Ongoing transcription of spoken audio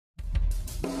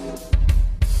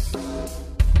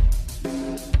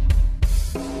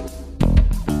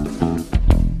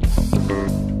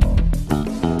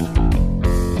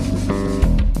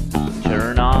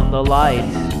the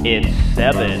lights. It's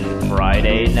 7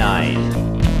 Friday night.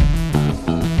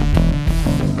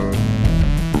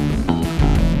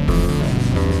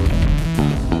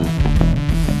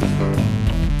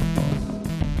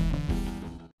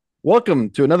 Welcome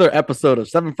to another episode of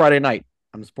 7 Friday Night.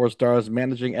 I'm Sports Stars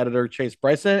managing editor Chase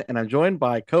Bryson, and I'm joined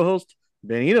by co-host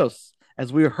Ben Enos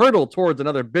as we hurtle towards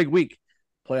another big week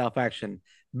playoff action.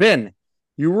 Ben,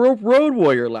 you were a road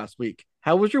warrior last week.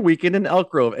 How was your weekend in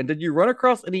Elk Grove, and did you run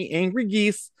across any angry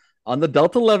geese on the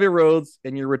Delta Levee roads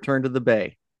in your return to the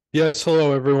Bay? Yes,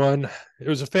 hello everyone. It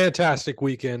was a fantastic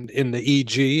weekend in the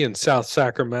EG in South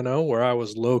Sacramento, where I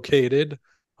was located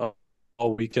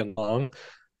all weekend long.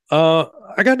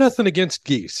 I got nothing against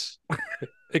geese,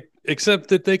 except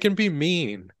that they can be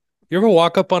mean. You ever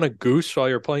walk up on a goose while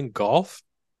you're playing golf?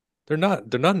 They're not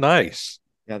nice.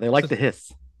 Yeah, they like to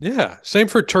hiss. Yeah, same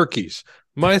for turkeys.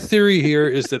 My theory here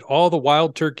is that all the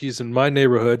wild turkeys in my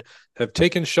neighborhood have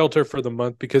taken shelter for the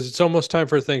month because it's almost time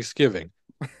for Thanksgiving.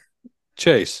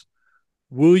 Chase,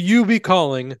 will you be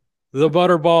calling the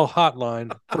Butterball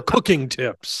hotline for cooking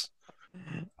tips?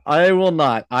 I will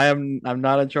not. I'm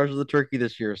not in charge of the turkey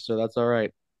this year, so that's all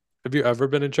right. Have you ever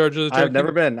been in charge of the turkey? I've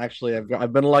never been, actually.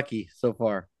 I've been lucky so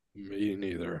far. Me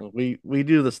neither. We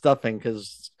do the stuffing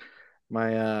because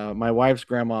my wife's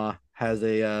grandma has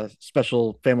a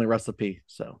special family recipe.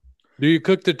 So, do you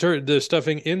cook the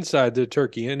stuffing inside the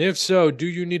turkey? And if so, do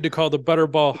you need to call the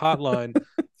Butterball hotline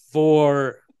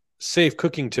for safe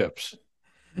cooking tips?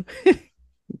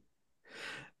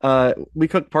 We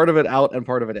cook part of it out and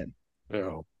part of it in.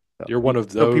 Oh, you're one of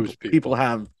those people. People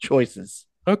have choices.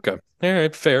 Okay, all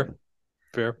right, fair.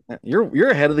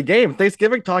 You're ahead of the game.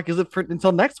 Thanksgiving talk isn't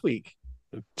until next week.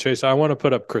 Chase, I want to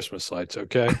put up Christmas lights.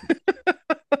 Okay.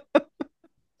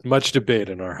 Much debate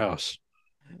in our house.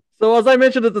 So, as I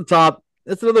mentioned at the top,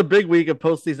 it's another big week of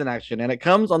postseason action, and it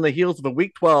comes on the heels of a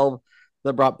Week 12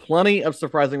 that brought plenty of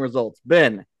surprising results.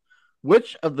 Ben,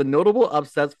 which of the notable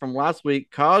upsets from last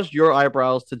week caused your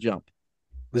eyebrows to jump?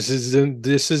 This is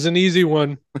an easy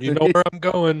one. You know where I'm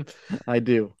going. I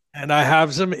do. And I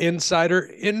have some insider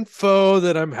info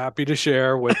that I'm happy to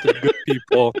share with the good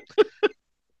people.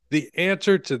 The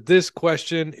answer to this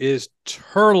question is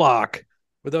Turlock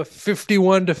with a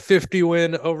 51-50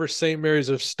 win over St. Mary's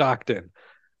of Stockton.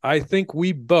 I think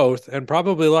we both, and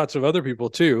probably lots of other people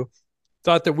too,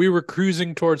 thought that we were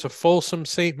cruising towards a fulsome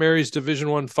St. Mary's Division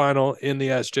I final in the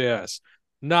SJS.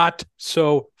 Not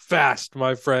so fast,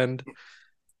 my friend.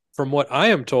 From what I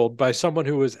am told by someone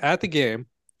who was at the game,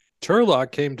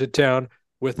 Turlock came to town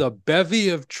with a bevy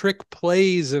of trick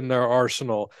plays in their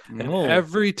arsenal. And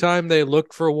every time they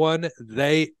looked for one,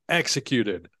 they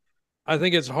executed. I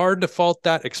think it's hard to fault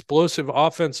that explosive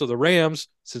offense of the Rams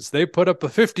since they put up a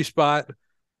 50 spot.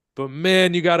 But,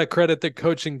 man, you got to credit the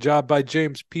coaching job by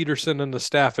James Peterson and the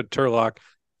staff at Turlock.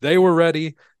 They were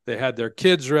ready. They had their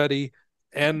kids ready,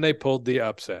 and they pulled the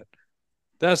upset.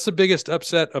 That's the biggest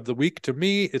upset of the week to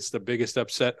me. It's the biggest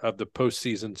upset of the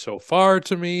postseason so far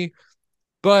to me.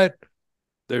 But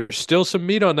there's still some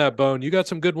meat on that bone. You got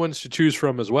some good ones to choose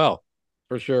from as well.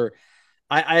 For sure.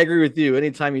 I agree with you.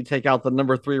 Anytime you take out the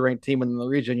number 3 ranked team in the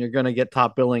region, you're going to get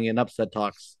top billing in upset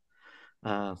talks.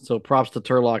 So props to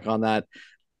Turlock on that.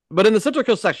 But in the Central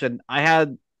Coast section, I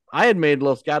had made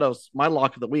Los Gatos my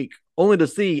lock of the week, only to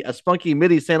see a spunky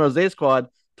Midi San Jose squad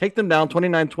take them down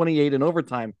 29-28 in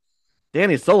overtime.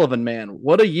 Danny Sullivan, man,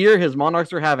 what a year his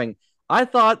Monarchs are having. I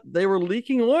thought they were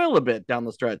leaking oil a bit down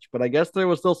the stretch, but I guess there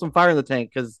was still some fire in the tank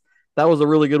because that was a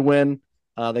really good win.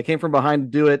 They came from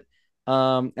behind to do it.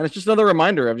 And it's just another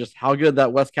reminder of just how good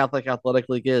that West Catholic Athletic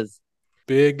League is.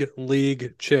 Big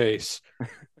league chase.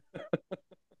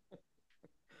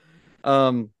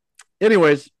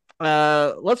 Anyways,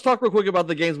 let's talk real quick about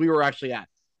the games we were actually at.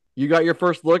 You got your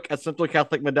first look at Central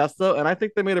Catholic Modesto, and I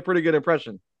think they made a pretty good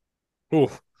impression.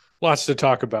 Oof. Lots to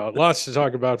talk about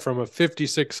from a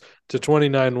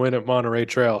 56-29 win at Monterey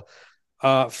Trail.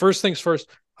 First things first,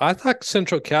 I thought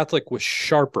Central Catholic was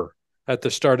sharper at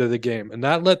the start of the game, and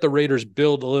that let the Raiders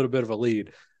build a little bit of a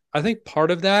lead. I think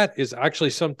part of that is actually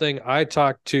something I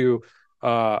talked to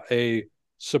a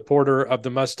supporter of the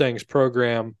Mustangs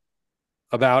program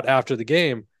about after the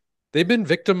game. They've been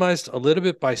victimized a little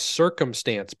bit by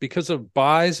circumstance because of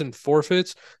buys and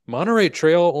forfeits. Monterey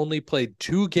Trail only played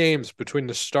 2 games between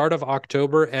the start of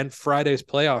October and Friday's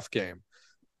playoff game.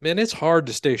 Man, it's hard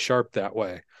to stay sharp that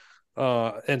way.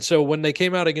 And so when they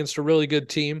came out against a really good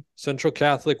team, Central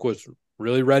Catholic was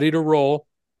really ready to roll,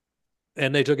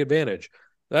 and they took advantage.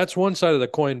 That's one side of the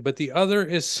coin, but the other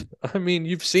is, I mean,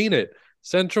 you've seen it.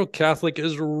 Central Catholic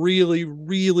is really,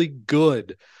 really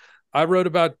good. I wrote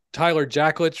about Tyler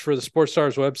Jacklich for the Sports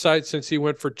Stars website since he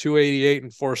went for 288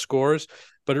 and 4 scores.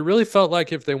 But it really felt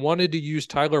like if they wanted to use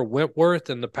Tyler Wentworth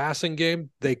in the passing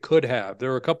game, they could have. There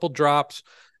were a couple drops,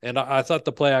 and I thought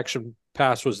the play action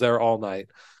pass was there all night.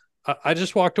 I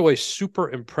just walked away super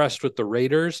impressed with the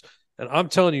Raiders. And I'm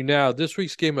telling you now, this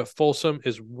week's game at Folsom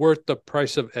is worth the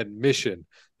price of admission.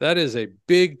 That is a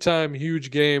big time,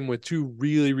 huge game with two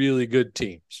really, really good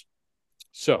teams.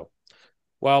 So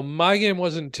while my game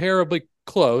wasn't terribly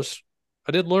close,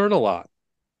 I did learn a lot.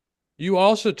 You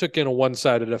also took in a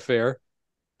one-sided affair,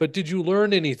 but did you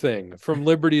learn anything from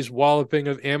Liberty's walloping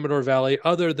of Amador Valley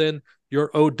other than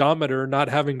your odometer not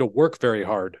having to work very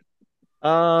hard?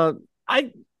 I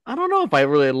don't know if I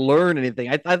really learned anything.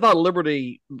 I thought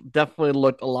Liberty definitely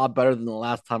looked a lot better than the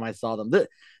last time I saw them. The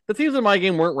teams in my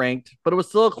game weren't ranked, but it was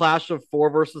still a clash of 4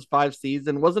 versus 5 seeds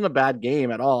and wasn't a bad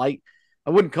game at all. I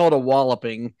wouldn't call it a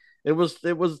walloping. It was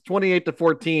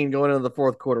 28-14 going into the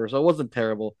fourth quarter, so it wasn't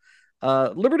terrible.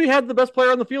 Liberty had the best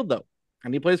player on the field though,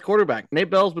 and he plays quarterback.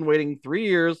 Nate Bell's been waiting 3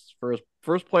 years for his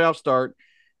first playoff start.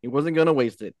 He wasn't going to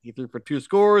waste it. He threw for 2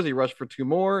 scores. He rushed for 2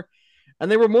 more,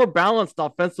 and they were more balanced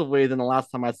offensively than the last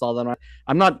time I saw them.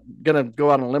 I'm not going to go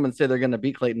out on a limb and say they're going to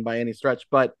beat Clayton by any stretch,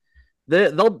 but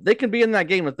they can be in that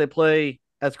game if they play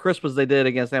as crisp as they did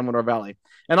against Amador Valley.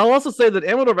 And I'll also say that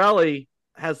Amador Valley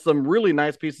has some really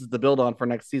nice pieces to build on for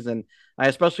next season. I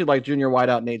especially like junior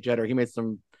wideout Nate Jeter. He made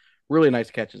some really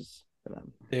nice catches for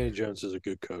them. Danny Jones is a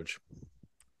good coach.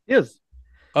 He is.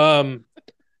 We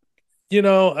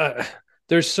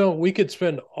could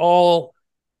spend all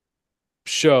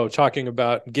show talking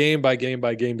about game by game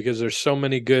by game because there's so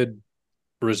many good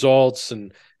results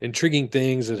and intriguing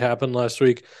things that happened last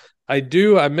week. I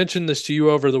mentioned this to you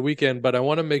over the weekend, but I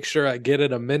want to make sure I get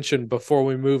it a mention before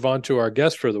we move on to our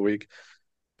guest for the week.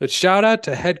 But shout out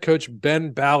to head coach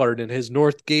Ben Ballard and his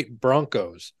Northgate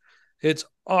Broncos. It's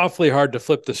awfully hard to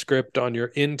flip the script on your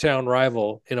in-town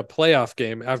rival in a playoff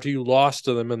game after you lost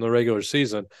to them in the regular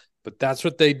season. But that's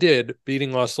what they did,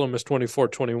 beating Los Lomas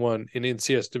 24-21 in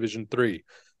NCS Division III.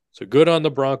 So good on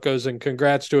the Broncos, and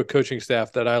congrats to a coaching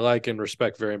staff that I like and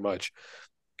respect very much.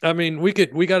 I mean, we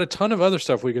got a ton of other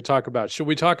stuff we could talk about. Should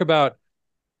we talk about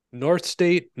North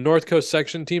State, North Coast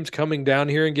section teams coming down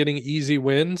here and getting easy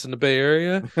wins in the Bay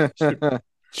Area?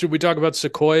 Should we talk about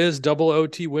Sequoia's double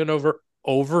OT win over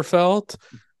Overfelt?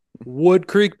 Wood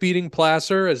Creek beating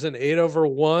Placer as an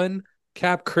 8-1.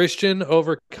 Cap Christian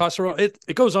over Casserole.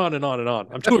 It goes on and on and on.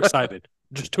 I'm too excited.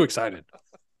 Just too excited.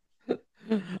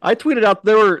 I tweeted out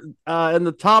there were in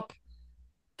the top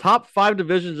 5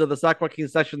 divisions of the Sac Joaquin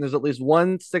section. There's at least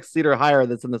one 6-seater higher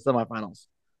that's in the semifinals.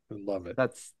 I love it.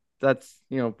 That's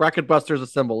bracket busters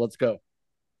assemble. Let's go.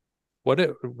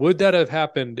 Would that have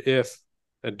happened if?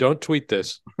 And don't tweet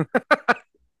this.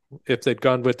 If they'd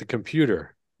gone with the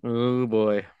computer. Oh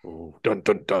boy. Oh, dun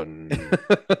dun dun.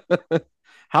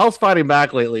 Hal's fighting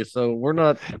back lately, so we're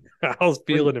not. Hal's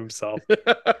feeling himself.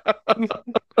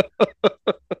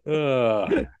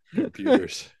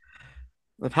 Computers.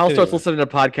 If Hal starts listening to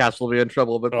podcasts, we'll be in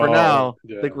trouble. But for now,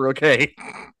 yeah. I think we're okay.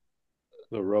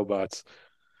 The robots.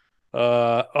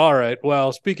 All right.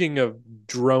 Well, speaking of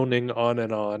droning on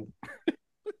and on,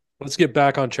 let's get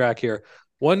back on track here.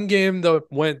 One game that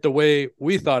went the way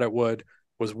we thought it would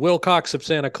was Wilcox of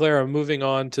Santa Clara moving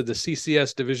on to the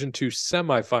CCS Division II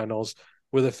semifinals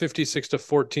with a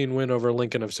 56-14 win over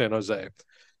Lincoln of San Jose.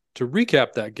 To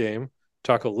recap that game,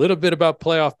 talk a little bit about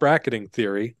playoff bracketing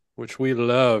theory, which we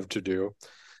love to do,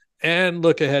 and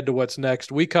look ahead to what's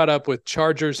next. We caught up with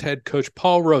Chargers head coach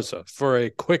Paul Rosa for a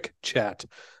quick chat.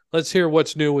 Let's hear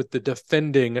what's new with the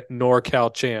defending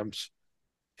NorCal champs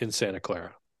in Santa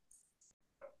Clara.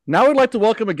 Now we'd like to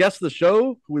welcome a guest to the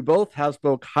show who we both have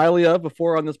spoke highly of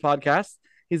before on this podcast.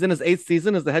 He's in his 8th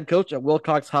season as the head coach at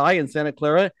Wilcox High in Santa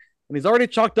Clara, and he's already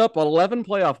chalked up 11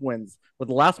 playoff wins, with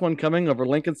the last one coming over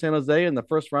Lincoln San Jose in the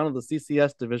first round of the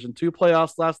CCS Division II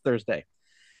playoffs last Thursday.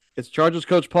 It's Chargers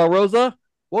coach Paul Rosa.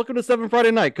 Welcome to 7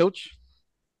 Friday Night, Coach.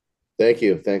 Thank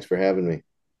you. Thanks for having me.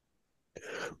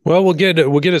 Well, we'll get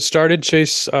it started.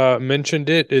 Chase mentioned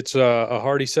it. It's a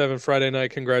hearty 7 Friday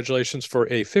Night. Congratulations for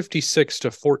a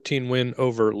 56-14 win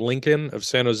over Lincoln of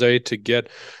San Jose to get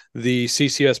the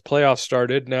CCS playoffs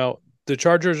started. Now, the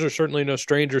Chargers are certainly no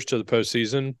strangers to the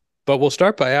postseason, but we'll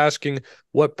start by asking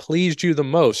what pleased you the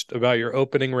most about your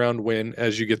opening round win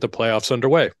as you get the playoffs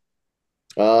underway.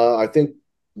 I think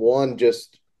one,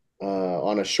 just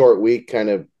on a short week, kind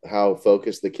of how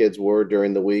focused the kids were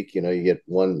during the week. You get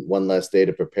one less day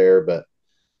to prepare, but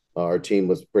our team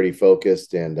was pretty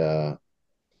focused and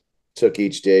took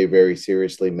each day very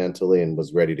seriously mentally and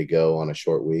was ready to go on a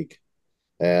short week.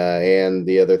 And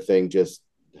the other thing, just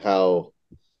how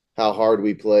how hard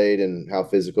we played and how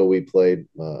physical we played.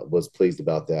 Was pleased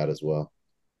about that as well.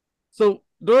 So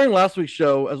during last week's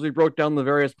show, as we broke down the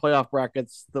various playoff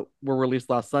brackets that were released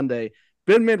last Sunday,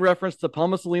 Ben made reference to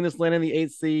Palmas Salinas landing the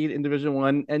 8th seed in Division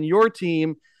One and your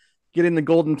team getting the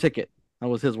golden ticket. That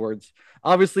was his words.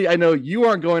 Obviously, I know you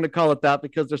aren't going to call it that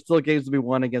because there's still games to be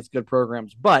won against good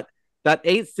programs, but that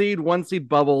 8th seed, 1 seed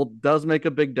bubble does make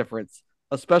a big difference,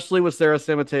 especially with Sarah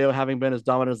San Mateo having been as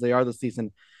dominant as they are this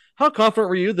season. How confident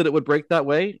were you that it would break that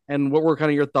way? And what were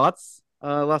kind of your thoughts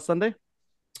last Sunday?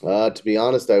 To be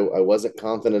honest, I wasn't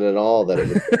confident at all that it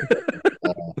would.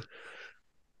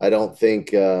 I don't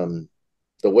think the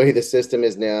way the system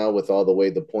is now, with all the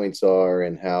way the points are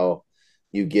and how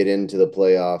you get into the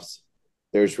playoffs,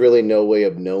 there's really no way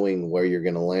of knowing where you're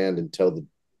going to land until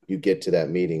you get to that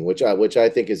meeting, which I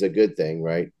think is a good thing,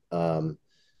 right?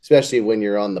 Especially when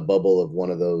you're on the bubble of one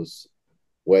of those,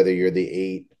 whether you're the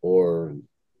 8 or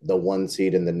the 1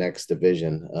 seed in the next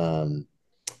division.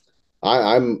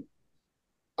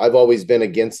 I've always been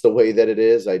against the way that it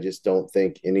is. I just don't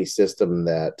think any system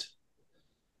that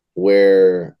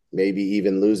where maybe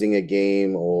even losing a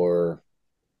game or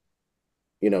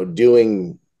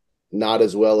doing not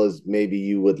as well as maybe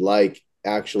you would like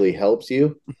actually helps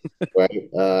you, right?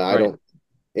 I don't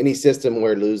any system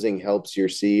where losing helps your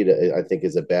seed, I think,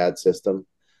 is a bad system.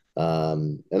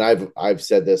 And I've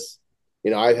said this,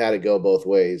 I've had it go both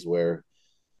ways where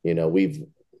we've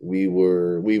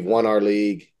won our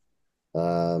league,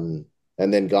 and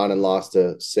then gone and lost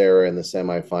to Sarah in the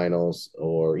semifinals,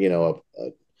 or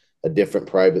a different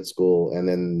private school, and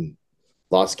then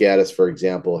Los Gatos, for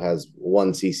example, has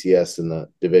one CCS in the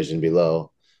division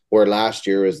below, where last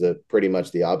year was pretty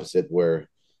much the opposite, where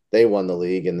they won the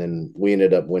league and then we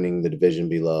ended up winning the division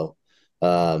below.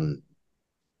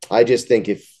 I just think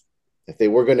if they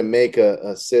were going to make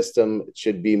a system, it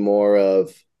should be more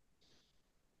of,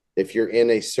 if you're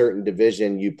in a certain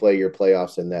division, you play your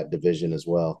playoffs in that division as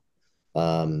well.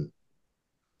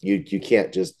 You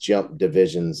can't just jump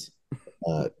divisions,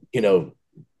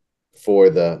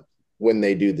 for when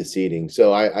they do the seeding.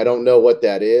 So I don't know what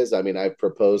that is. I mean, I've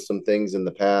proposed some things in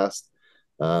the past.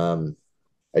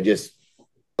 I just,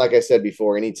 like I said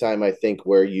before, anytime I think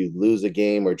where you lose a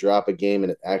game or drop a game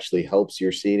and it actually helps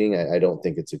your seeding, I don't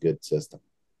think it's a good system.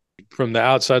 From the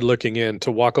outside looking in,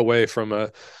 to walk away from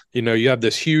you have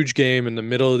this huge game in the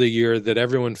middle of the year that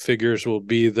everyone figures will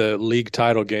be the league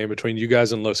title game between you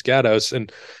guys and Los Gatos,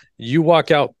 and you walk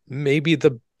out maybe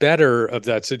the better of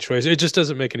that situation. It just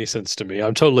doesn't make any sense to me.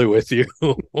 I'm totally with you.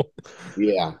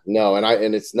 Yeah, no,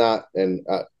 and it's not, and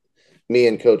me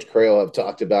and Coach Crail have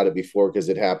talked about it before, because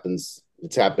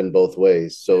it's happened both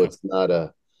ways. So it's not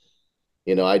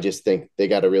I just think they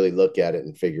got to really look at it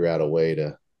and figure out a way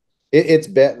to. It's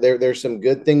there's some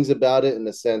good things about it, in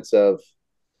the sense of,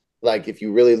 like, if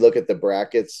you really look at the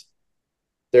brackets,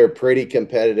 they're pretty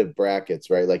competitive brackets,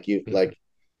 right? Like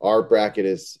our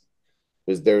bracket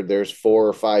was there's 4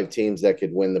 or 5 teams that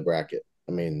could win the bracket.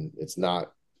 I mean, it's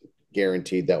not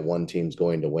guaranteed that one team's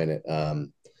going to win it.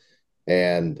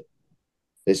 And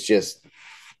it's just,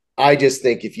 I just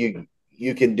think if you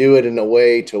can do it in a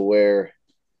way to where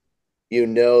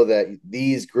that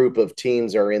these group of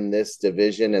teams are in this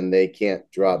division and they can't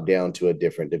drop down to a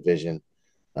different division.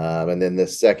 And then the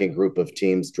second group of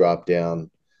teams drop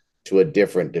down to a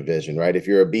different division, right? If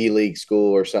you're a B League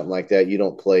school or something like that, you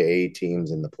don't play A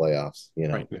teams in the playoffs,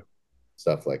 Right.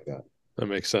 Stuff like that. That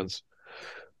makes sense.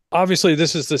 Obviously,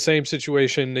 this is the same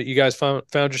situation that you guys found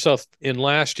yourself in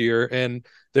last year. And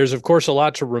there's, of course, a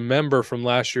lot to remember from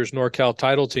last year's NorCal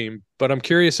title team. But I'm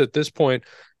curious at this point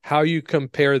how you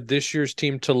compare this year's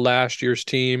team to last year's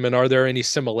team. And are there any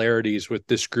similarities with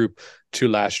this group to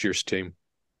last year's team?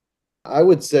 I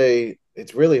would say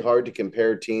it's really hard to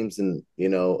compare teams and,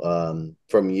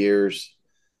 from years,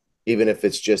 even if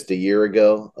it's just a year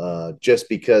ago, just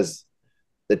because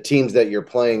the teams that you're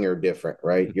playing are different,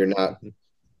 right? You're not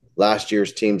last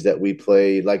year's teams that we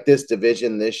played. Like, this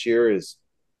division this year is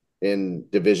in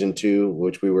Division 2,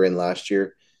 which we were in last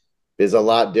year, is a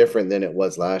lot different than it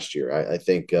was last year. I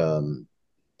think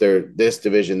this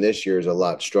division this year is a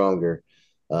lot stronger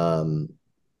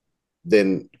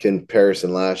than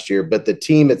comparison last year. But the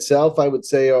team itself, I would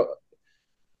say,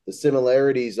 the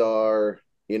similarities are,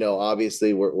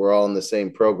 obviously we're all in the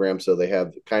same program, so they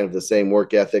have kind of the same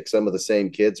work ethic. Some of the same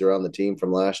kids are on the team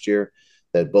from last year,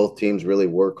 that both teams really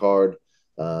work hard,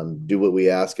 do what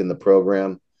we ask in the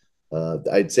program.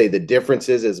 I'd say the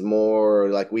differences is more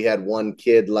like, we had one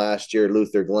kid last year,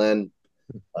 Luther Glenn,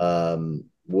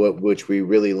 which we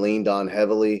really leaned on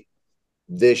heavily.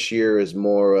 This year is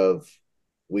more of,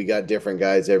 we got different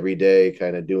guys every day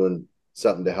kind of doing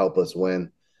something to help us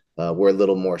win. we're a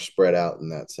little more spread out in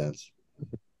that sense.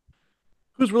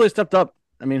 Who's really stepped up?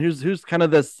 I mean, who's kind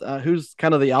of this? Who's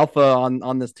kind of the alpha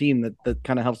on this team that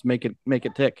kind of helps make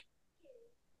it tick?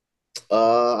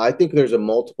 I think there's a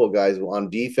multiple guys on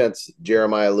defense.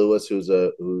 Jeremiah Lewis, who's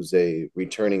a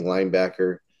returning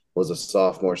linebacker, was a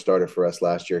sophomore starter for us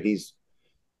last year. He's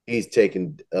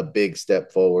taken a big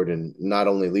step forward in not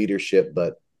only leadership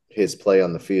but his play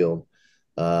on the field.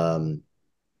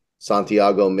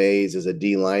 Santiago Mays is a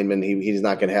D lineman. He's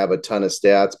not going to have a ton of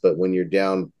stats, but when you're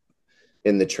down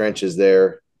in the trenches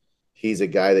there, he's a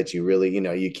guy that you really,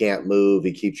 you can't move.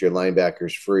 He keeps your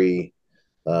linebackers free.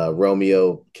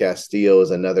 Romeo Castillo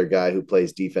is another guy who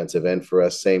plays defensive end for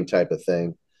us, same type of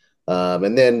thing.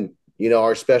 And then,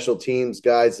 our special teams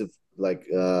guys have like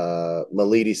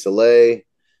Malidi Saleh.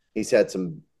 He's had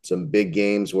some big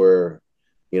games where,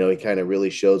 he kind of really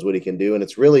shows what he can do. And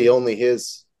it's really only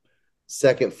his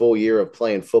second full year of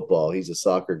playing football. He's a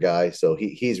soccer guy, so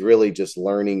he's really just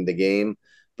learning the game,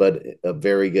 but a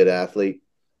very good athlete.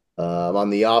 On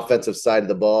the offensive side of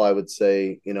the ball, I would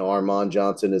say, Armand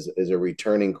Johnson is a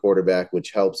returning quarterback,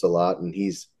 which helps a lot. And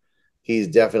he's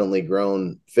definitely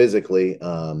grown physically.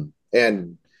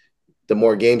 And the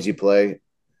more games you play,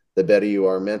 the better you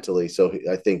are mentally. So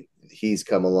I think he's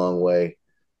come a long way,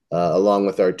 along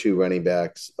with our two running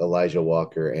backs, Elijah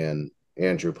Walker and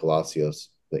Andrew Palacios.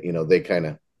 That, they kind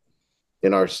of,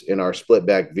 in our split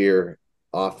back veer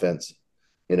offense,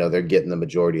 they're getting the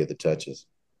majority of the touches.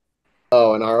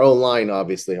 Oh, and our O-line,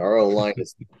 obviously. Our O-line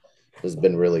has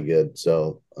been really good.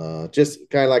 So just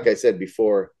kind of like I said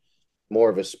before, more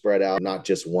of a spread out, not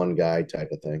just one guy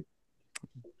type of thing.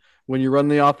 When you run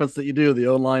the offense that you do, the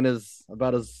O-line is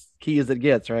about as key as it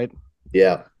gets, right?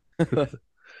 Yeah. All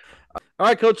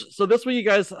right, Coach. So this week you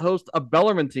guys host a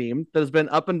Bellarmine team that has been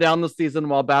up and down the season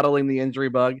while battling the injury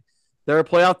bug. They're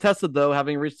playoff tested, though,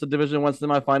 having reached the Division I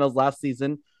semifinals last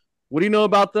season. What do you know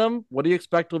about them? What do you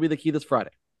expect will be the key this Friday?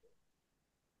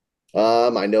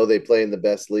 I know they play in the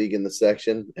best league in the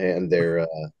section, and they're,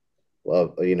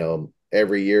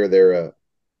 every year they're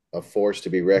a force to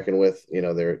be reckoned with.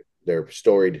 Their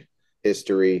storied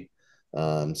history.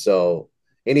 So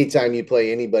anytime you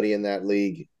play anybody in that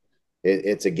league,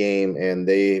 it's a game, and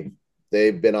they've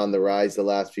been on the rise the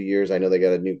last few years. I know they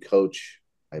got a new coach,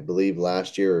 I believe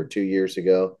last year or 2 years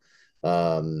ago.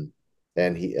 And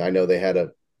I know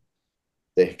they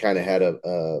kind of had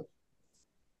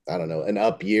I don't know, an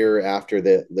up year after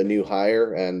the new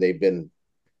hire, and they've been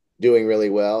doing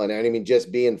really well. And I mean,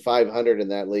 just being 500 in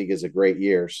that league is a great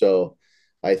year. So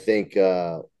I think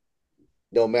no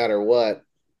matter what,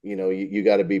 you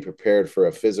got to be prepared for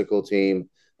a physical team,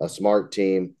 a smart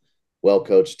team,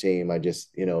 well-coached team. I just,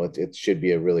 it should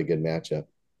be a really good matchup.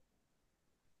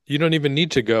 You don't even need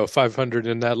to go 500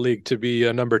 in that league to be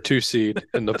a number 2 seed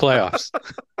in the playoffs.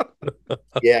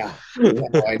 Yeah,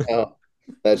 I know.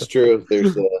 That's true.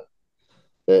 There's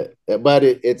but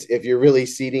it's if you're really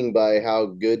seeding by how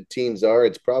good teams are,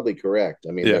 it's probably correct.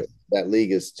 I mean, that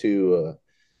league is too.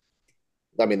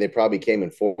 I mean, they probably came in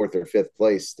 4th or 5th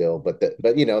place still, but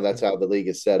that's how the league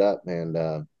is set up.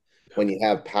 And when you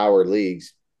have power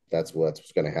leagues, that's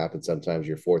what's going to happen. Sometimes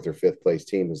your 4th or 5th place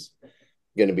team is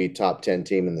going to be top 10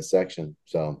 team in the section.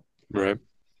 So, right.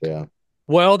 Yeah.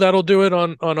 Well, that'll do it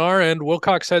on our end.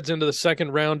 Wilcox heads into the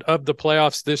second round of the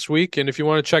playoffs this week. And if you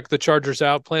want to check the Chargers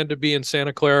out, plan to be in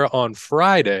Santa Clara on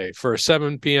Friday for a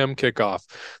 7 p.m. kickoff.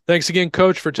 Thanks again,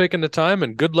 Coach, for taking the time,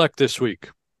 and good luck this week.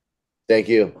 Thank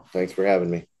you. Thanks for having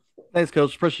me. Thanks,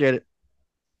 Coach. Appreciate it.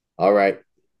 All right.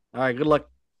 All right. Good luck.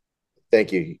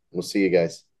 Thank you. We'll see you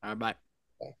guys. All right. Bye.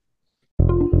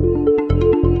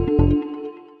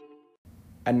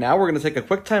 And now we're going to take a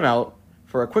quick timeout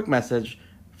for a quick message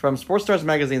from Sports Stars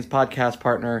Magazine's podcast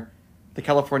partner, the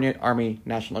California Army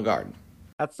National Guard.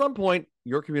 At some point,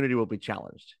 your community will be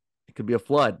challenged. It could be a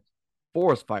flood,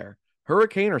 forest fire,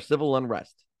 hurricane, or civil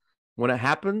unrest. When it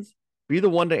happens, be the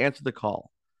one to answer the call.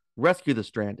 Rescue the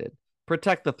stranded,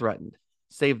 protect the threatened,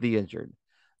 save the injured.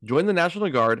 Join the National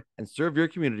Guard and serve your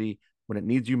community when it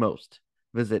needs you most.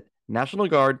 Visit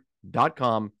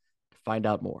nationalguard.com to find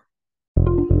out more.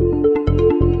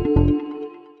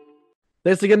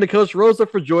 Thanks again to Coach Rosa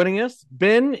for joining us.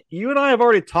 Ben, you and I have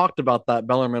already talked about that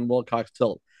Bellarmine Wilcox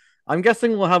tilt. I'm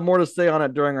guessing we'll have more to say on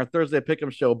it during our Thursday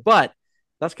Pick'em show, but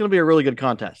that's going to be a really good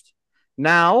contest.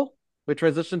 Now, we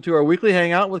transition to our weekly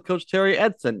hangout with Coach Terry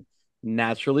Edson.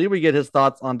 Naturally, we get his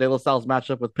thoughts on De La Salle's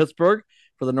matchup with Pittsburgh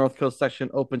for the North Coast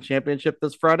Section Open Championship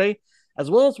this Friday,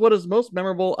 as well as what his most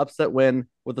memorable upset win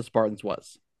with the Spartans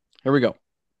was. Here we go.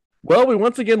 Well, we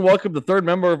once again welcome the third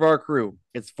member of our crew.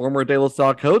 It's former De La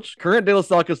Salle coach, current De La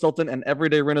Salle consultant, and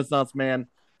everyday Renaissance man,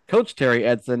 Coach Terry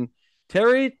Edson.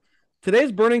 Terry,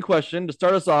 Today's burning question to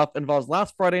start us off involves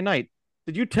last Friday night.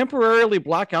 Did you temporarily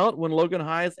black out when Logan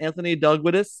High's Anthony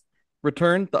Delguidas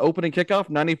returned the opening kickoff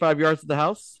 95 yards to the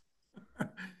house?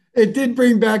 It did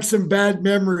bring back some bad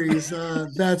memories,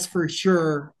 that's for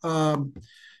sure.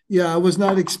 Yeah, I was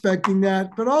not expecting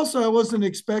that. But also, I wasn't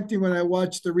expecting when I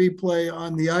watched the replay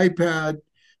on the iPad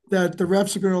that the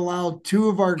refs are going to allow two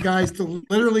of our guys to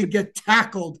literally get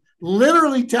tackled,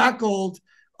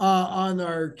 on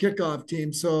our kickoff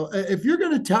team. So if you're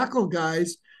going to tackle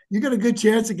guys, you got a good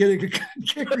chance of getting a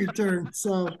kick return.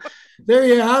 So there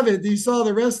you have it. You saw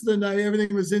the rest of the night,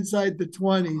 everything was inside the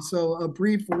 20. So a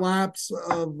brief lapse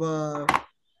of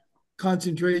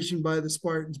concentration by the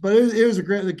Spartans, but it was a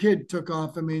great, the kid took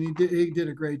off. I mean, he did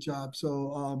a great job.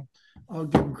 So I'll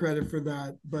give him credit for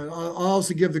that, but I'll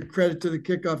also give the credit to the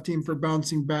kickoff team for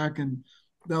bouncing back. And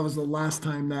that was the last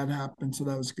time that happened. So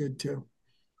that was good too.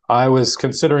 I was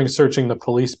considering searching the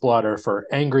police blotter for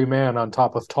angry man on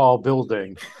top of tall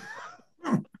building.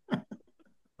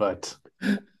 But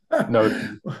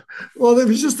no. Well, it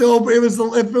was just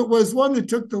if it was one that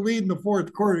took the lead in the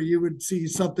fourth quarter, you would see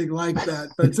something like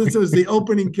that. But since it was the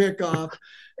opening kickoff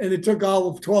and it took all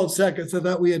of 12 seconds, I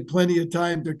thought we had plenty of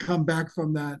time to come back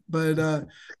from that. But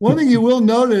one thing you will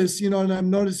notice, and I'm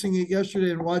noticing it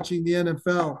yesterday and watching the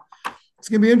NFL, it's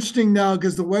going to be interesting now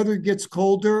because the weather gets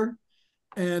colder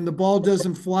and the ball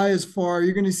doesn't fly as far.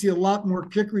 You're going to see a lot more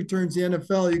kick returns in the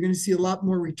NFL. You're going to see a lot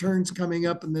more returns coming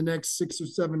up in the next 6 or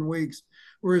 7 weeks.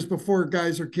 Whereas before,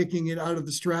 guys are kicking it out of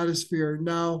the stratosphere.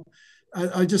 Now,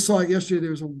 I just saw it yesterday.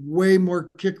 There was way more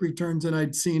kick returns than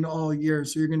I'd seen all year.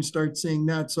 So you're going to start seeing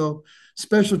that. So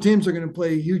special teams are going to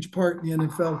play a huge part in the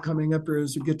NFL coming up here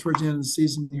as we get towards the end of the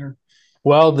season here.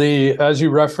 Well, as you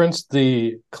referenced,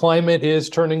 the climate is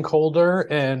turning colder.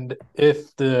 And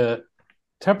if the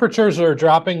temperatures are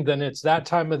dropping, then it's that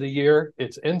time of the year.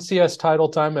 It's NCS title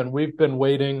time, and we've been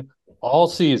waiting all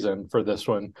season for this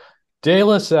one. De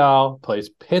La Salle plays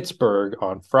Pittsburgh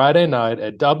on Friday night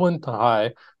at Dublin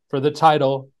High for the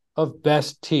title of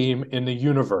best team in the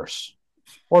universe,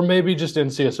 or maybe just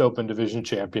NCS Open Division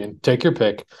champion. Take your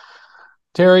pick.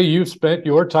 Terry, you've spent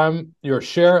your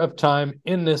share of time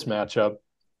in this matchup.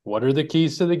 What are the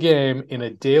keys to the game in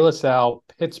a De La Salle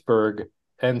Pittsburgh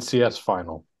NCS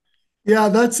final? Yeah,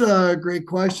 that's a great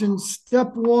question.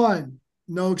 Step one,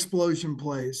 no explosion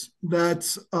plays.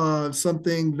 That's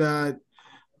something that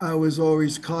I was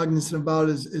always cognizant about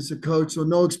as a coach. So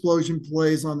no explosion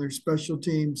plays on their special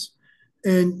teams.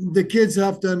 And the kids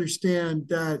have to understand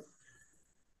that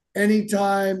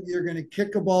anytime you're going to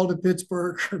kick a ball to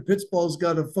Pittsburgh or Pittsburgh's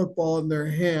got a football in their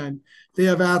hand, they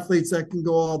have athletes that can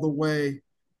go all the way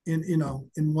in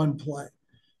one play.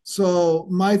 So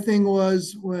my thing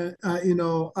was when,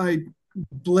 I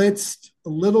blitzed a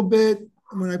little bit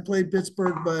when I played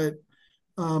Pittsburgh, but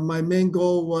my main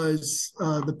goal was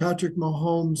the Patrick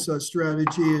Mahomes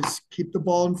strategy is keep the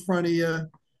ball in front of you,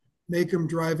 make them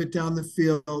drive it down the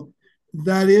field.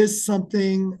 That is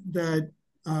something that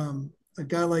a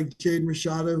guy like Jaden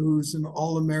Rashada, who's an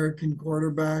All-American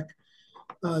quarterback,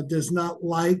 does not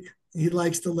like. He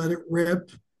likes to let it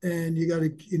rip, and you got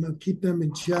to keep them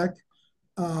in check.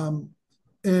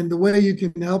 And the way you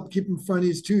can help keep them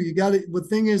funnies too, you got to. The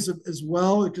thing is as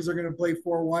well, because they're going to play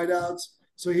 4 wideouts.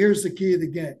 So here's the key of the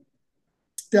game.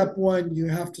 Step one, you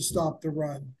have to stop the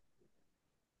run,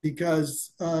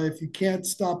 because if you can't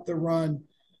stop the run,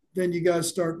 then you got to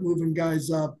start moving guys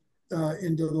up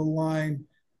into the line,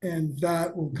 and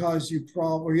that will cause you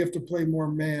problem. Or you have to play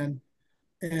more man,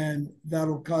 and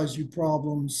that'll cause you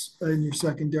problems in your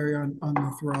secondary on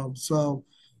the throw. So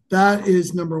that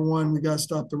is number one. We got to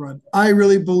stop the run. I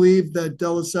really believe that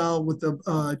De La Salle with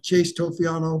the Chase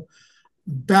Tofiano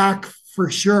back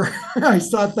for sure. I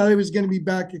thought he was going to be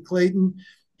back at Clayton.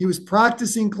 He was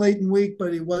practicing Clayton week,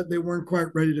 but they weren't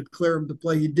quite ready to clear him to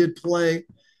play. He did play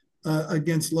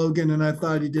against Logan, and I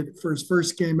thought he did it for his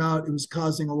first game out. It was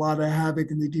causing a lot of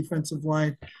havoc in the defensive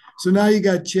line. So now you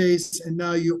got Chase, and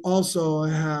now you also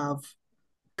have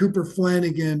Cooper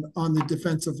Flanagan on the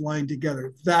defensive line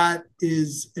together. That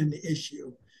is an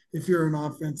issue if you're an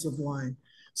offensive line.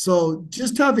 So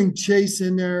just having Chase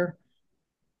in there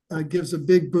gives a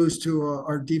big boost to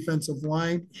our defensive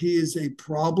line. He is a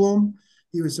problem.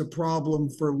 He was a problem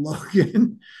for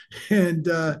Logan. And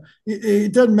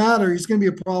it doesn't matter. He's going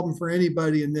to be a problem for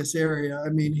anybody in this area. I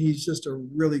mean, he's just a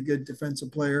really good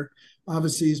defensive player.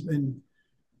 Obviously, he's been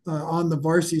on the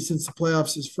varsity since the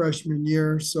playoffs his freshman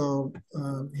year. So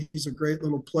he's a great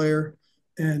little player.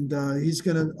 And he's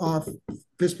going to off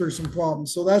Pittsburgh some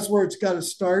problems. So that's where it's got to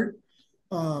start,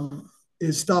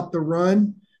 is stop the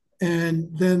run. And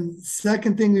then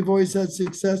second thing, we've always had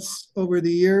success over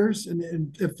the years.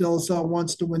 And if De La Salle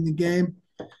wants to win the game,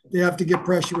 they have to get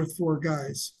pressure with four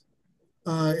guys.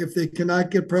 If they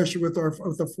cannot get pressure with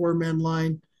the four-man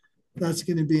line, that's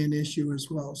going to be an issue as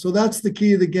well. So that's the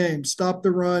key of the game. Stop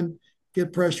the run,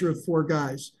 get pressure with four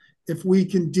guys. If we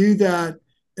can do that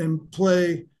and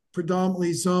play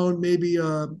predominantly zone, maybe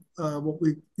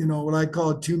what I call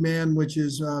a two-man, which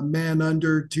is man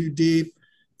under, two deep.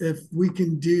 If we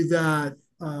can do that,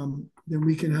 then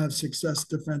we can have success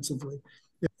defensively.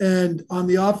 And on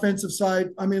the offensive side,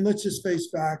 I mean, let's just face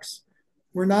facts.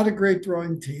 We're not a great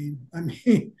throwing team. I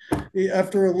mean,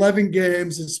 after 11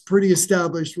 games, it's pretty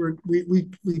established. We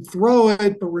throw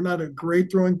it, but we're not a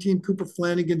great throwing team. Cooper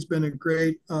Flanagan's been a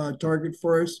great target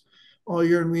for us all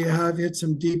year, and we have hit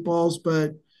some deep balls,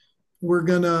 but we're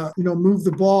gonna, move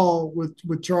the ball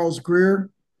with Charles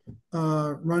Greer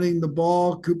running the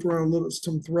ball. Cooper on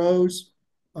some throws.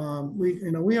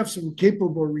 We have some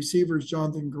capable receivers.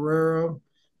 Jonathan Guerrero,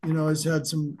 has had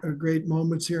some great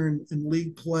moments here in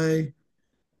league play.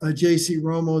 J.C.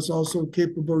 Romo is also a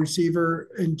capable receiver,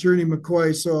 and Journey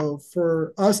McCoy. So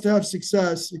for us to have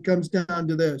success, it comes down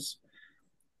to this: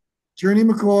 Journey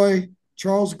McCoy,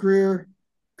 Charles Greer,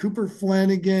 Cooper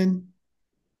Flanagan,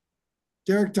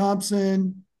 Derek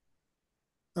Thompson,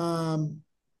 and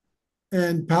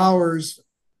Powers.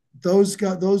 Those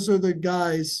are the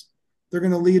guys. They're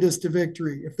going to lead us to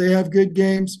victory. If they have good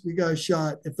games, we got a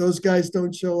shot. If those guys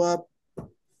don't show up,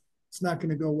 it's not going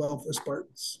to go well for the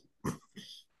Spartans.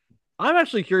 I'm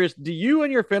actually curious. Do you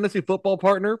and your fantasy football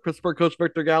partner, Pittsburgh coach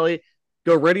Victor Galley,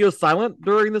 go radio silent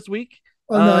during this week?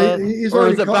 Oh no, he's or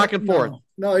is it back and forth?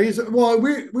 No,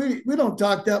 we don't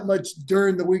talk that much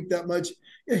during the week that much.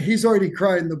 Yeah, he's already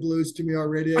crying the blues to me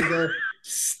already. I go,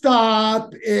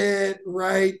 stop it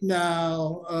right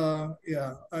now.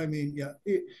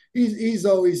 He's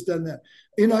always done that.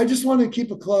 I just want to keep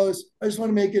it close. I just want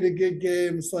to make it a good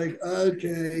game. It's like,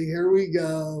 okay, here we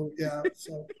go. Yeah.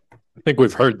 So I think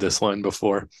we've heard this line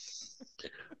before.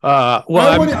 I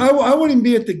wouldn't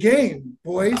be at the game,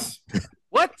 boys.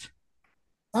 What?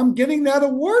 I'm getting that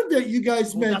award that you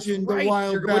guys mentioned a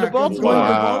while back. I'm going to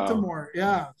Baltimore.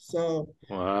 Yeah. So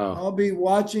I'll be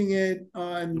watching it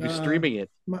on. You'll be streaming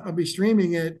it. I'll be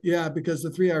streaming it. Yeah, because the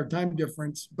 3-hour time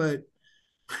difference. But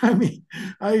I mean,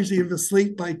 I usually am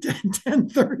asleep by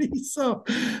 10:30. So,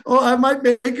 I might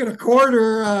make it a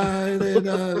quarter.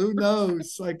 Who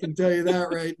knows? I can tell you that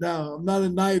right now. I'm not a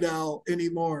night owl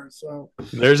anymore. So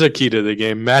there's a key to the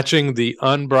game: matching the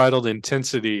unbridled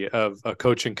intensity of a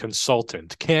coaching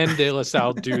consultant. Can De La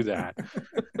Salle do that?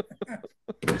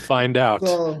 We'll find out.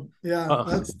 So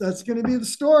that's going to be the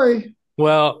story.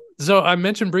 Well, so I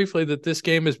mentioned briefly that this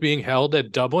game is being held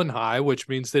at Dublin High, which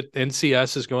means that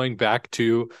NCS is going back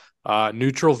to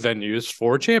neutral venues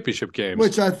for championship games.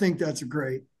 Which I think that's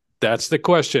great. That's the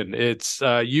question. It's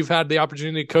you've had the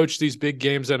opportunity to coach these big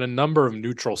games at a number of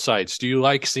neutral sites. Do you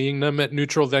like seeing them at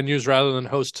neutral venues rather than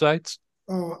host sites?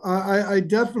 Oh, I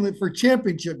definitely, for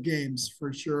championship games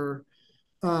for sure.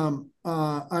 I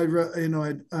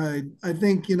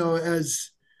think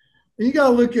as. You got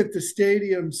to look at the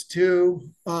stadiums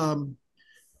too. De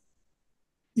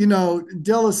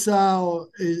La Salle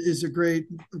is a great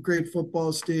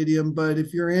football stadium, but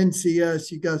if you're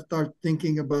NCS, you got to start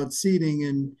thinking about seating,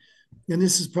 and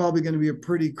this is probably going to be a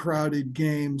pretty crowded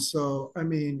game. So, I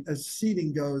mean, as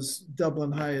seating goes,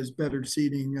 Dublin High is better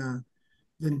seating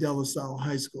than De La Salle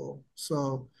High School.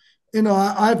 So,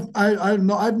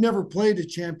 I've never played a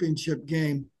championship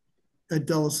game at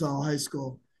De La Salle High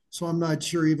School. So I'm not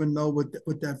sure even know what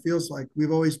that feels like.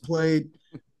 We've always played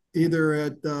either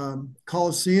at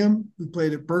Coliseum. We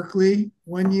played at Berkeley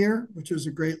one year, which was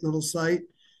a great little site.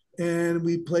 And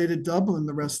we played at Dublin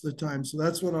the rest of the time. So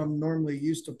that's what I'm normally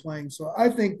used to playing. So I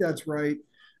think that's right.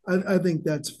 I think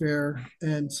that's fair.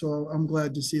 And so I'm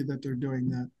glad to see that they're doing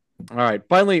that. All right.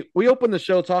 Finally, we opened the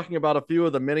show talking about a few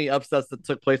of the many upsets that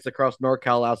took place across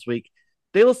NorCal last week.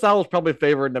 De La Salle was probably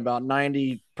favored in about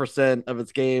 90% of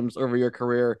its games over your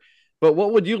career. But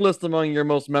what would you list among your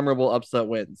most memorable upset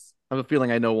wins? I have a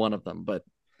feeling I know one of them, but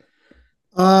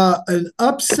an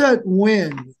upset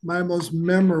win, my most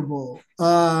memorable.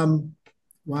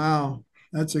 Wow,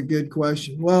 that's a good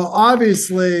question. Well,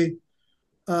 obviously,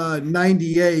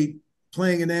 98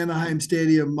 playing in Anaheim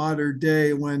Stadium modern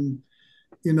day when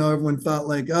everyone thought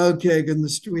like, okay,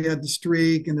 we had the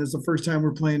streak, and it's the first time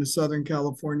we're playing a Southern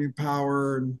California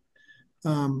Power, and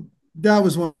that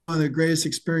was one of the greatest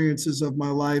experiences of my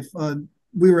life. I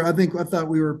thought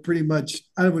we were pretty much,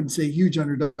 I wouldn't say huge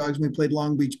underdogs when we played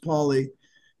Long Beach Poly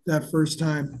that first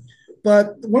time.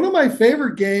 But one of my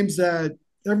favorite games that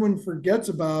everyone forgets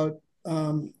about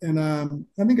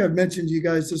I think I've mentioned to you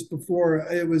guys this before.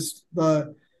 It was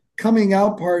the coming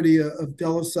out party of De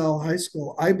La Salle High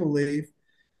School, I believe,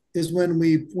 is when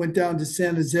we went down to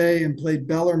San Jose and played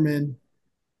Bellarmine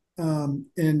in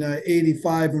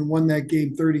 85 and won that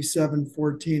game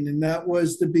 37-14. And that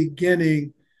was the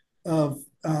beginning of,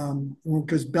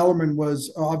 because Bellarmine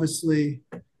was obviously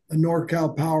a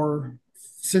NorCal power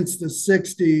since the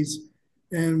 60s.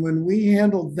 And when we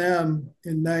handled them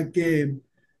in that game,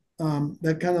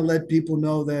 that kind of let people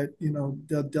know that,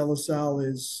 De La Salle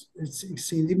it's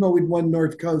seen, even though we'd won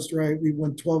North Coast, right? We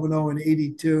won 12-0 in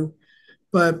 82.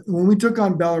 But when we took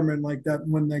on Bellarmine like that,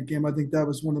 won that game, I think that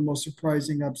was one of the most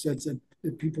surprising upsets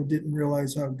that people didn't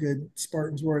realize how good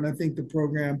Spartans were. And I think the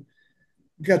program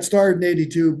got started in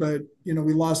 82, but,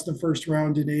 we lost the first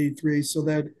round in 83. So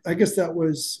that, I guess that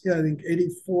was, I think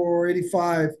 84,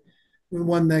 85, we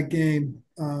won that game.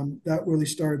 That really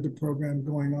started the program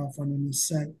going off on an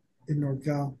ascent in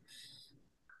NorCal.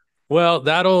 Well,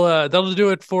 that'll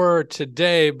do it for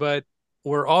today, but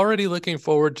we're already looking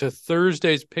forward to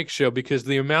Thursday's pick show because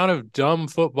the amount of dumb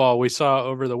football we saw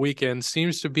over the weekend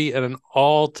seems to be at an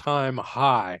all-time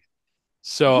high.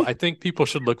 So I think people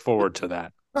should look forward to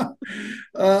that.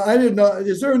 I didn't know.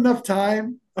 Is there enough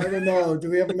time? I don't know.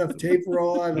 Do we have enough tape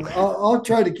roll? I'll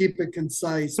try to keep it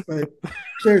concise, but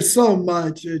there's so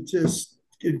much. It's just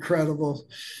incredible.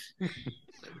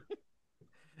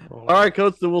 All right,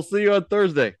 Coach. So we'll see you on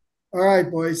Thursday. All right,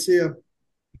 boys. See you.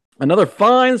 Another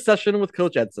fine session with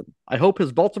Coach Edson. I hope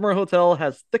his Baltimore hotel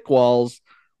has thick walls,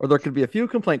 or there could be a few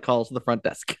complaint calls to the front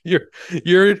desk.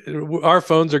 Our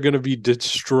phones are going to be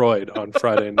destroyed on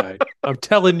Friday night. I'm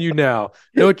telling you now.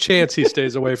 No chance he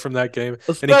stays away from that game.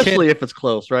 Especially if it's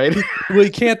close, right? Well, he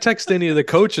can't text any of the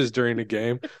coaches during the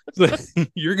game.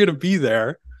 You're going to be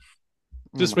there.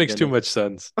 Just makes too much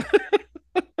sense.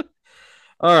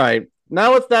 All right.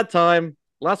 Now it's that time.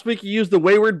 Last week you used the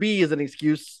wayward bee as an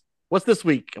excuse. What's this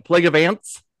week? A plague of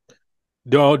ants?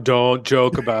 Don't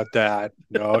joke about that.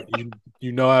 No,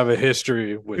 I have a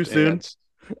history with too ants.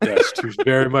 Soon? Yes,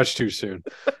 very much too soon.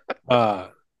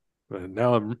 Now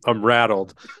I'm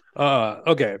rattled.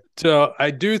 Okay, so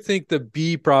I do think the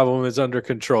bee problem is under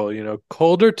control.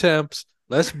 Colder temps,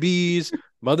 less bees,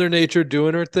 Mother Nature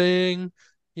doing her thing.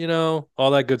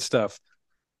 All that good stuff.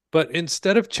 But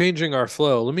instead of changing our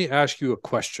flow, let me ask you a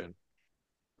question.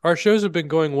 Our shows have been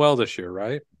going well this year,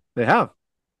 right? They have.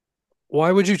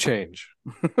 Why would you change?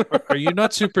 Are you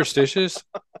not superstitious?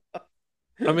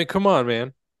 I mean, come on,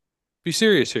 man. Be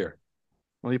serious here.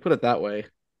 Well, you put it that way.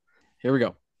 Here we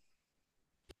go.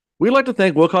 We'd like to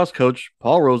thank Wilcox coach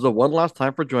Paul Rosa one last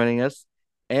time for joining us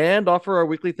and offer our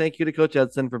weekly thank you to Coach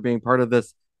Edson for being part of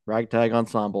this ragtag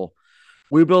ensemble.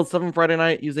 We build 7 Friday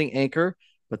Night using Anchor,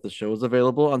 but the show is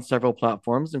available on several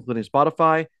platforms, including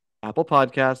Spotify, Apple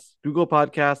Podcasts, Google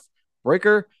Podcasts,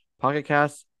 Breaker, Pocket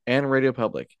Casts, and Radio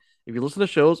Public. If you listen to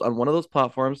shows on one of those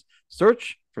platforms,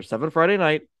 search for 7 Friday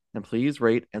Night and please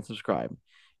rate and subscribe.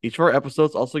 Each of our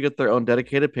episodes also get their own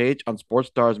dedicated page on Sports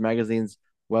Stars Magazine's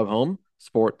web home,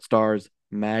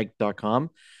 sportstarsmag.com.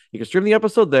 You can stream the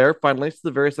episode there, find links to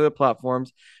the various other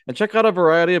platforms, and check out a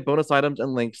variety of bonus items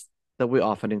and links that we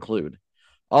often include.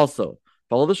 Also,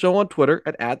 follow the show on Twitter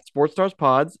at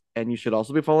SportsStarsPods, and you should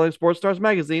also be following Sports Stars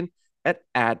Magazine at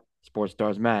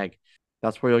SportsStarsMag.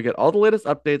 That's where you'll get all the latest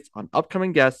updates on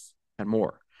upcoming guests and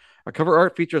more. Our cover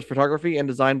art features photography and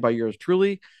design by yours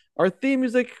truly. Our theme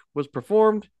music was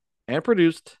performed and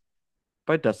produced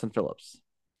by Dustin Phillips.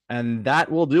 And that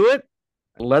will do it.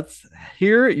 Let's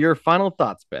hear your final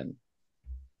thoughts, Ben.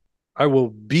 I will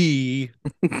be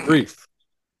brief.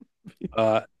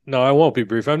 No, I won't be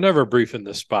brief. I'm never brief in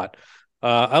this spot.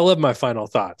 I love my final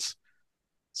thoughts.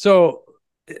 So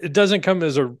it doesn't come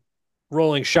as a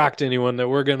rolling shock to anyone that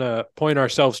we're going to point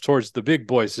ourselves towards the big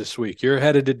boys this week. You're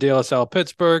headed to De La Salle,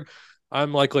 Pittsburgh.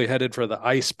 I'm likely headed for the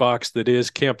ice box that is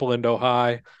Camp Lindo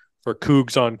High for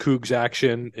Cougs on Cougs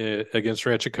action against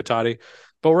Rancho Cotati.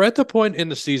 But we're at the point in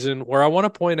the season where I want to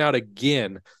point out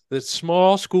again that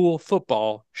small school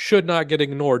football should not get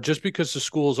ignored just because the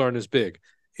schools aren't as big.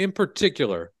 In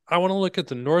particular, I want to look at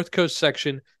the North Coast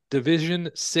section Division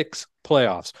 6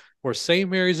 playoffs, where St.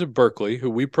 Mary's of Berkeley, who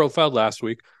we profiled last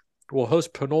week, will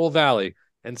host Pinole Valley,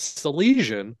 and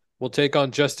Salesian will take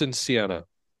on Justin Siena.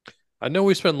 I know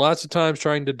we spend lots of time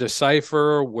trying to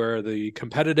decipher where the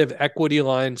competitive equity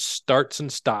line starts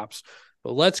and stops,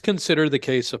 but let's consider the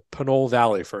case of Pinole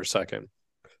Valley for a second.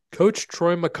 Coach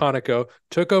Troy McConico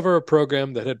took over a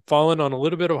program that had fallen on a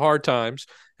little bit of hard times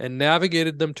and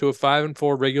navigated them to a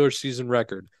 5-4 regular season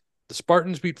record. The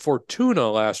Spartans beat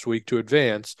Fortuna last week to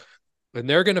advance, and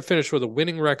they're going to finish with a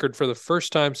winning record for the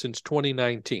first time since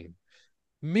 2019.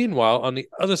 Meanwhile, on the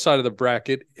other side of the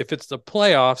bracket, if it's the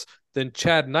playoffs, then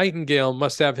Chad Nightingale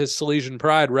must have his Salesian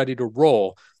pride ready to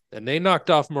roll, and they knocked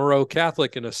off Moreau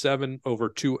Catholic in a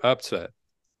 7-2 upset.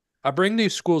 I bring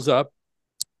these schools up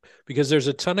because there's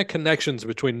a ton of connections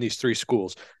between these three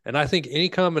schools, and I think any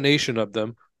combination of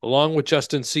them, along with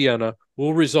Justin Siena,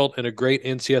 will result in a great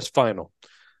NCS final.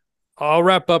 I'll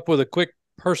wrap up with a quick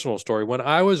personal story. When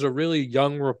I was a really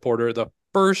young reporter, the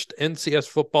first NCS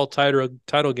football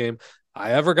title game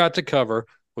I ever got to cover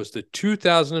was the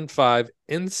 2005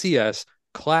 NCS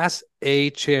Class A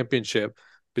championship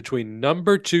between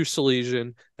number 2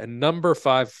 Salesian and number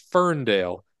 5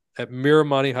 Ferndale at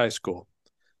Miramonte High School.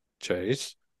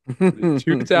 Chase, the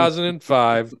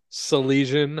 2005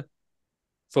 Salesian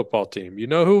football team. You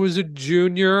know who was a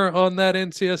junior on that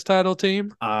NCS title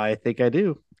team? I think I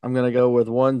do. I'm going to go with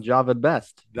one Javid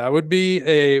Best. That would be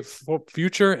a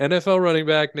future NFL running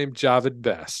back named Javid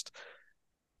Best.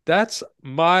 That's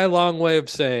my long way of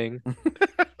saying,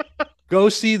 go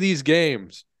see these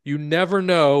games. You never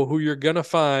know who you're going to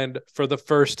find for the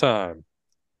first time.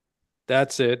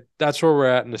 That's it. That's where we're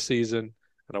at in the season.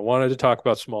 And I wanted to talk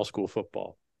about small school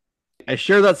football. I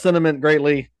share that sentiment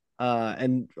greatly.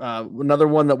 And another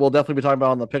one that we'll definitely be talking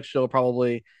about on the pick show,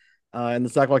 probably in the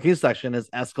Sac Joaquin section, is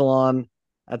Escalon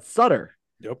at Sutter.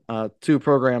 Yep. Two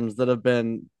programs that have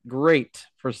been great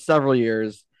for several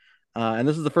years. And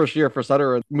this is the first year for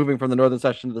Sutter moving from the northern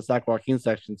section to the Sac Joaquin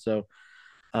section. So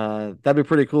that'd be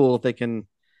pretty cool if they can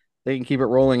keep it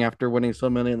rolling after winning so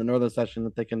many in the northern section,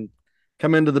 that they can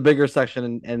come into the bigger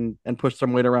section and push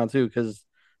some weight around too, because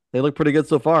they look pretty good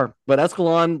so far. But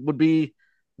Escalon would be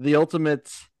the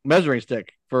ultimate measuring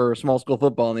stick for small school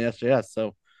football in the SJS.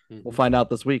 So we'll find out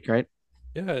this week, right?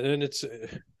 Yeah, and it's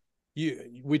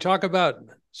we talk about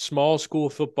small school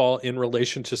football in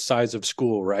relation to size of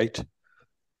school, right?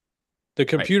 The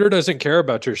computer doesn't care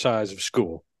about your size of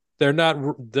school. They're not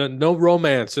no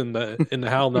romance in the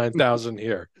HAL 9000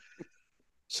 here.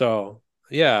 So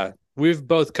yeah, we've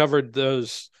both covered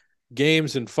those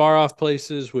games in far off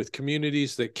places with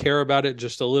communities that care about it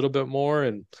just a little bit more,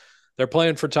 and they're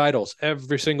playing for titles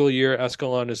every single year.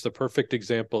 Escalon is the perfect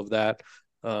example of that.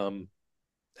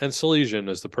 And Salesian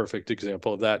is the perfect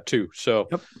example of that too. So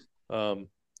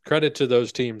credit to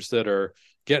those teams that are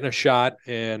getting a shot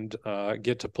and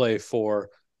get to play for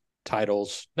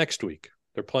titles next week.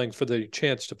 They're playing for the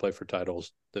chance to play for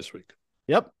titles this week.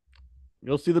 Yep.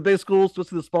 You'll see the big schools, you'll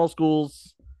see the small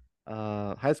schools.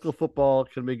 High school football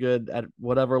can be good at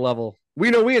whatever level.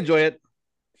 We know we enjoy it.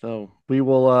 So we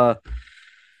will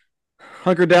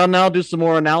hunker down now, do some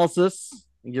more analysis,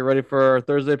 and get ready for our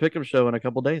Thursday pick'em show in a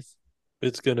couple days.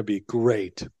 It's going to be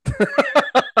great.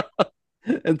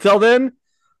 Until then,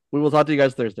 we will talk to you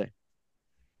guys Thursday.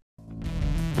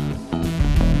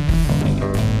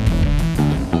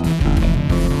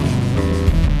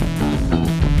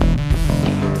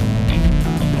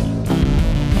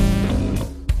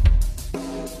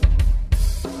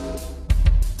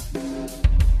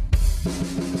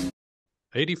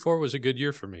 '84 was a good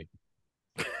year for me.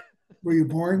 Were you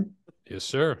born? Yes,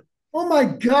 sir. Oh my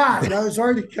God. I was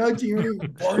already coaching. You weren't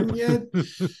even born yet.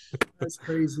 That's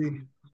crazy.